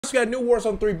We got a new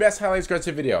Warzone 3 best highlights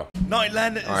creative video.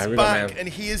 Nightland is back and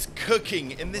he is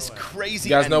cooking in this crazy.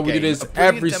 You guys know we do this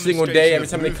every single day, every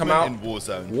time they come out.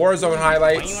 Warzone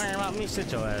highlights.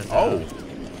 Oh.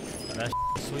 That's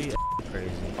sweet. Crazy.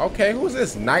 Okay, who is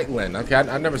this? Nightland. Okay,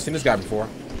 I've never seen this guy before.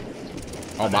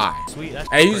 Oh my. Sweet.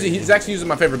 Hey, he's actually using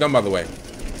my favorite gun, by the way.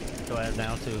 Go ass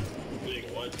down too.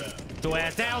 Go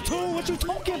ass down too. What you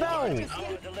talking about?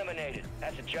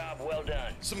 That's a job well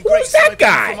done. Some great that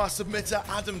guy? from our submitter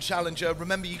Adam Challenger.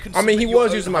 Remember, you can. I mean, he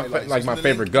was using my my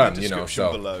favorite gun, you know.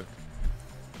 So below.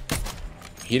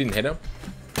 He didn't hit him.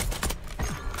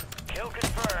 Kill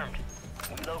confirmed.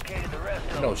 We located the rest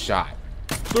of them. No shot.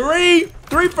 3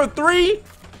 for 3,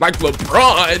 like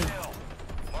LeBron.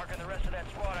 Marking the rest of that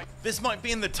squad. This might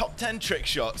be in the top 10 trick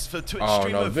shots for Twitch Oh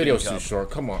streamer. no, the video's too short.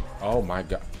 Come on. Oh my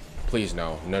god. Please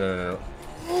no. No.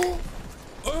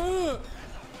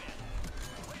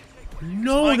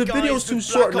 No, the video's too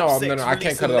short. No, I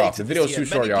can't cut it off. The video's too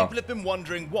short, y'all. People have been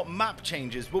wondering what map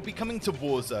changes will be coming to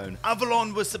Warzone.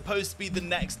 Avalon was supposed to be the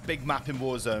next big map in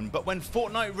Warzone, but when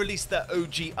Fortnite released their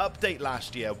OG update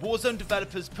last year, Warzone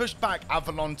developers pushed back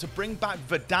Avalon to bring back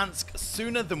Verdansk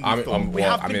sooner than we thought. We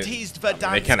have been teased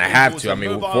Verdansk. They kind of have to. I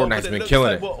mean, Fortnite's been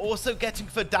killing it. We're also getting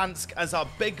Verdansk as our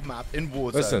big map in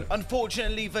Warzone. Listen.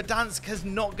 Unfortunately, Verdansk is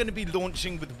not going to be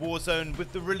launching with Warzone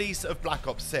with the release of Black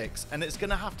Ops 6, and it's going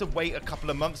to have to wait a couple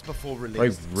of months before release.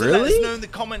 Wait, really? So let us know in the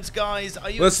comments, guys. Are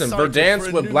you Listen,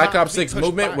 Verdansk with Black Ops 6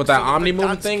 movement, with that Omni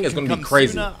movement thing, is going to be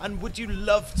crazy. And would you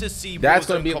love to see that's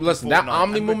going to be, listen, that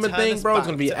Omni movement thing, bro, is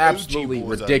going to be absolutely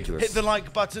ridiculous. Hit the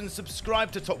like button,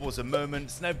 subscribe to Top Warzone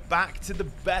Moments. Now back to the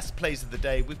best plays of the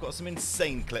day. We've got some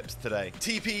insane clips today.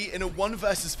 TP in a 1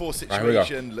 versus 4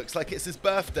 situation. Looks like it's his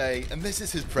birthday, and this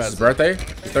is his present. His birthday?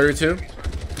 32?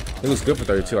 He looks good for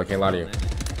 32, I can't lie to you.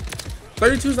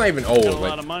 32 is not even old. Got a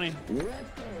lot of money.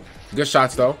 Good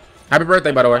shots though. Happy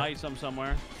birthday, by the way. Buy some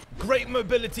somewhere. Great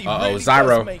mobility. Really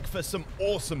Zyro does make for some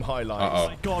awesome highlights. Oh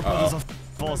my God, but there's a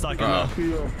full stack in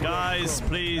there. Guys,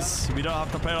 please, we don't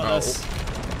have to play on this.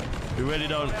 We really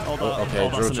don't. Okay,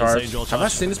 drill charge. Have I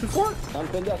seen this before?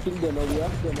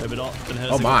 Maybe not.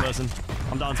 Oh my.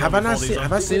 I'm down to have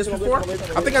I seen this before? I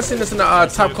think I've seen this in the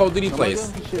top Call of Duty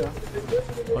plays.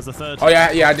 What's the third? Oh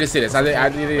yeah, I did see this. I did.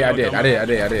 Yep.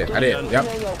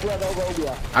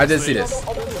 I did see this.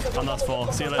 And that's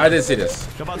 4. See you later. I did see this.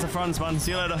 Go back to France, man.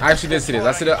 See you later. I actually did see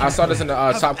this. I saw this in the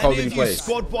top Call of Duty plays.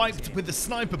 Squad wiped with the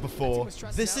sniper before.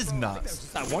 This is nuts.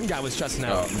 That one guy was stressing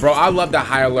out. Bro, I love the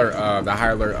high alert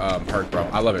perk, bro.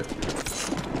 I love it.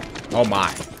 Oh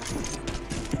my.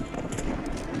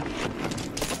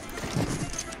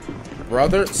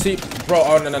 Brother, see, bro,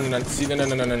 oh no, see, no,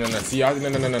 see, y'all,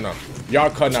 no, y'all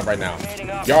cutting up right now.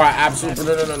 Y'all are absolutely,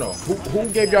 no. Who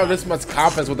gave y'all this much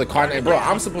confidence with the car? Bro,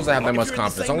 I'm supposed to have that much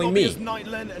confidence. Only me.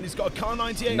 Nightland, and he's got a car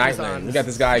 98. Nightland, we got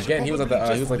this guy again. He was at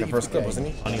the, he was like the first clip, wasn't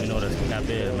he? I don't even know what this cap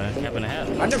is, man. Cap and a half.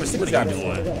 I never seen this guy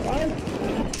before.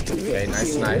 Okay,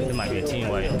 nice snipe. This might be a team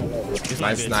white.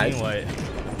 Nice snipe.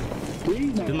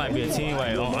 This might be a team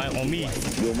white on me.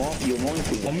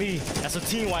 On me. That's a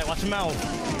team white. Watch your mouth.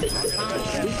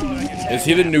 Is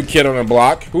he the new kid on the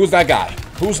block? Who's that guy?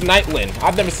 Who's Nightland?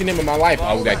 I've never seen him in my life.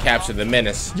 Oh, we got captured. The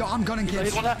Menace. Yo, I'm gunning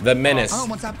kids. The Menace.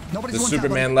 The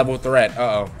Superman level threat.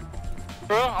 Bro,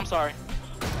 I'm sorry.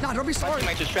 Nah, don't be sorry.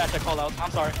 My teammates just trashed that call out.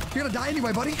 I'm sorry. You're gonna die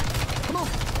anyway, buddy. Come on.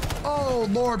 Oh,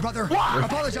 Lord, brother.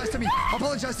 Apologize to me.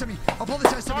 Apologize to me.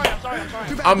 Apologize to me. I'm sorry.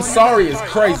 I'm sorry is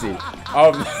crazy.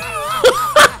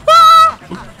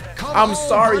 I'm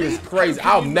sorry is crazy.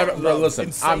 I'll never, bro,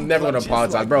 listen, I'm never gonna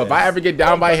apologize, bro. If I ever get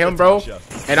down by him, bro,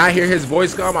 and I hear his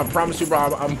voice come, I promise you, bro,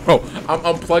 I'm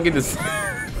unplugging this.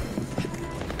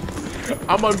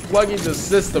 I'm unplugging the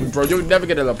system, bro. You'll never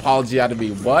get an apology out of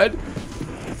me. What?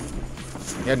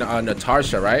 Yeah,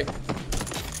 Natasha, right?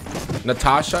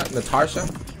 Natasha?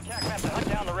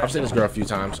 I've seen this girl a few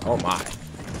times. Oh my.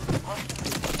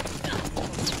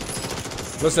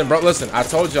 Listen, bro, listen, I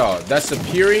told y'all that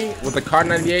Superi with the Car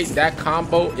 98, that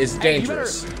combo is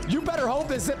dangerous. You better hope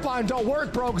this zipline don't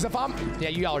work, bro, because if I'm... Yeah,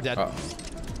 you all are dead.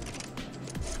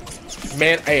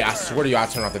 Man, hey, I swear to you, I'll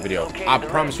turn off the video. I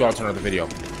promise you I'll turn off the video.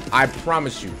 I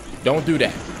promise you. Don't do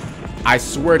that. I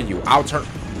swear to you, I'll turn...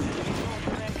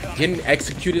 Getting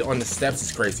executed on the steps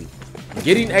is crazy.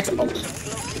 Getting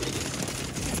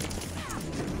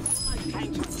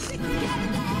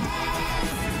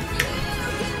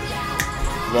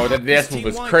Bro, that dance move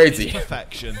was crazy.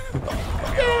 Perfection.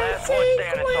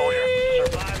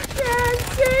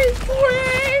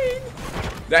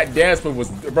 That dance move was,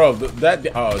 bro. That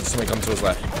somebody come to his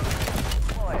left.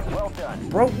 Job done.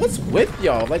 Bro, what's with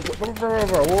y'all? Like, bro,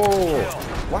 whoa.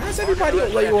 Why is everybody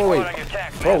like, wait.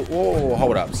 Bro, whoa,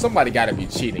 hold up. Somebody gotta be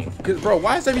cheating. Cause, bro,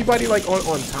 why is everybody like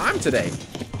on time today?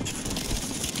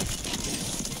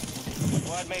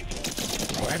 Squad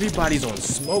mates. Bro, everybody's on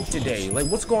smoke today. Like,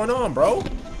 what's going on, bro?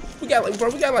 We got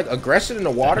like aggression in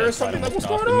the water or something. Like, what's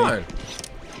going on?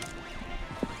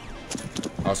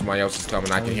 Oh, somebody else is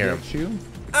coming. I can hear him.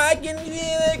 I can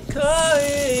hear it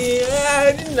coming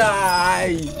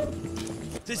tonight.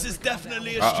 This is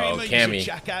definitely a streamer you Cammy. should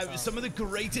check out. Some of the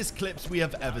greatest clips we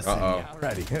have ever seen.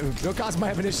 Alrighty. Bill Cosby might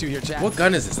have an issue here, chat. What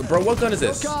gun is this, bro? What gun is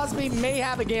this? Bill Cosby may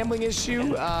have a gambling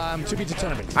issue. To be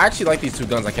determined. I actually like these two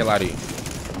guns. I can't lie to you.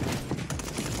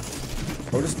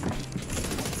 Bro, this.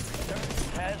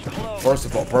 First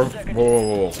of all,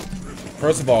 whoa.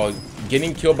 First of all,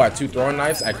 getting killed by 2 throwing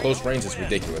knives at close range is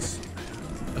ridiculous.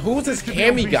 Who's this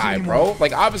Cammy guy, bro?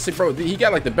 Like, obviously, bro, he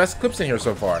got like the best clips in here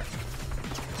so far.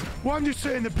 Well, I'm just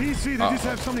saying the PC, they just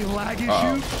have so many lag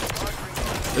issues.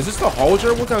 Is this the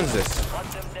Holger? What gun is this?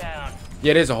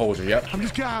 Yeah, it is a Holger, yep. I'm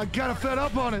just kind of fed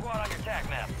up on it.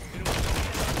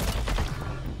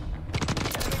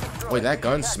 Wait, that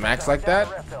gun smacks like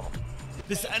that?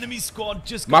 This enemy squad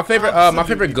just my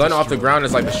favorite gun off the ground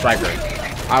is like the Striker.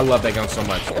 I love that gun so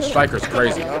much. The Striker's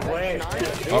crazy.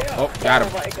 Oh, got him.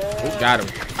 Oh, got him.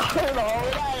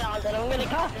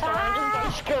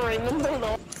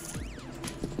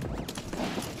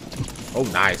 Oh,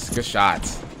 nice. Good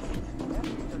shots.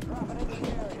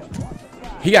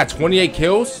 He got 28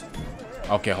 kills?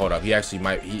 Okay, hold up. He actually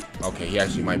might be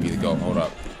the GOAT. Hold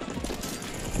up.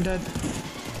 I'm dead.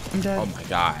 I'm dead. Oh my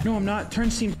god. No, I'm not.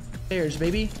 Turnstein bears,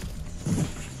 baby.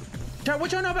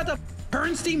 What y'all know about the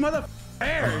Turnstein mother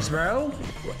bears, bro?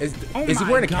 Is he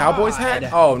wearing a Cowboys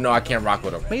hat? Oh no, I can't rock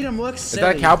with him. Made him look silly. Is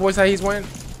that a Cowboys hat he's wearing?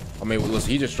 I mean, listen,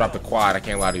 he just dropped a quad. I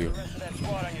can't lie to you.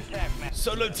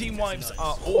 Solo team wipes are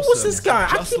awesome. Who's this guy?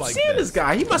 I keep like seeing this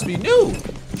guy. He must be new.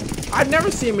 I've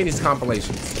never seen him in these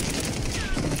compilations.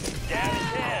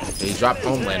 Yeah, he dropped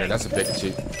Homelander. That's a big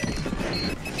cheat.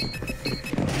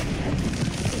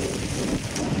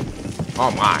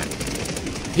 Oh my.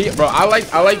 Bro, I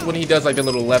like when he does like the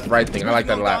little left right thing. I like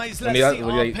that a lot. When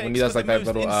he does like that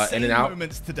little in and out. I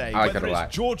like that a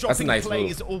lot. That's a nice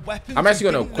move. I'm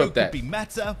actually gonna equip that.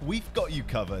 Meta, we've got you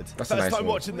covered. That's a nice First time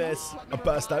move. watching this, I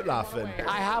burst out laughing.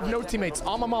 I have no teammates.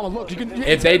 All my mama, look. You can.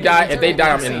 If they die, I'm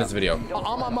ending this video.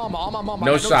 All my mama.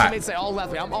 No I got shot. teammates, they all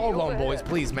left me. I'm all alone, boys.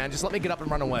 Please, man, just let me get up and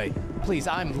run away. Please,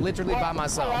 I'm literally by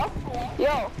myself.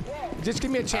 Yo. Just give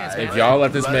me a chance, man. If y'all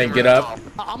let this man get up,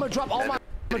 I'm gonna drop all my.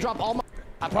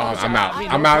 I oh, promise I'm out.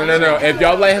 I'm out. No. If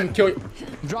y'all let him kill you.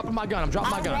 I'm dropping my gun. I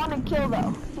want to kill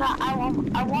though. No, I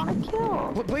want to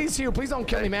kill. Please, Hugh. Please don't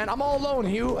kill me, man. I'm all alone,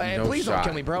 Hugh. And please don't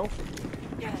kill me, bro.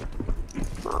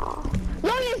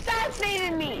 No, you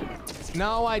assassinated me.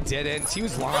 No, I didn't. He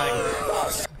was lying.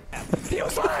 He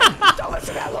was lying. Don't listen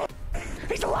to that little.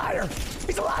 He's a liar.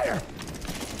 He's a liar.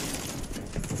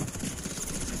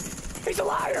 He's a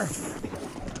liar.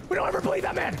 We don't ever believe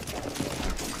that man.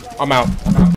 I'm out.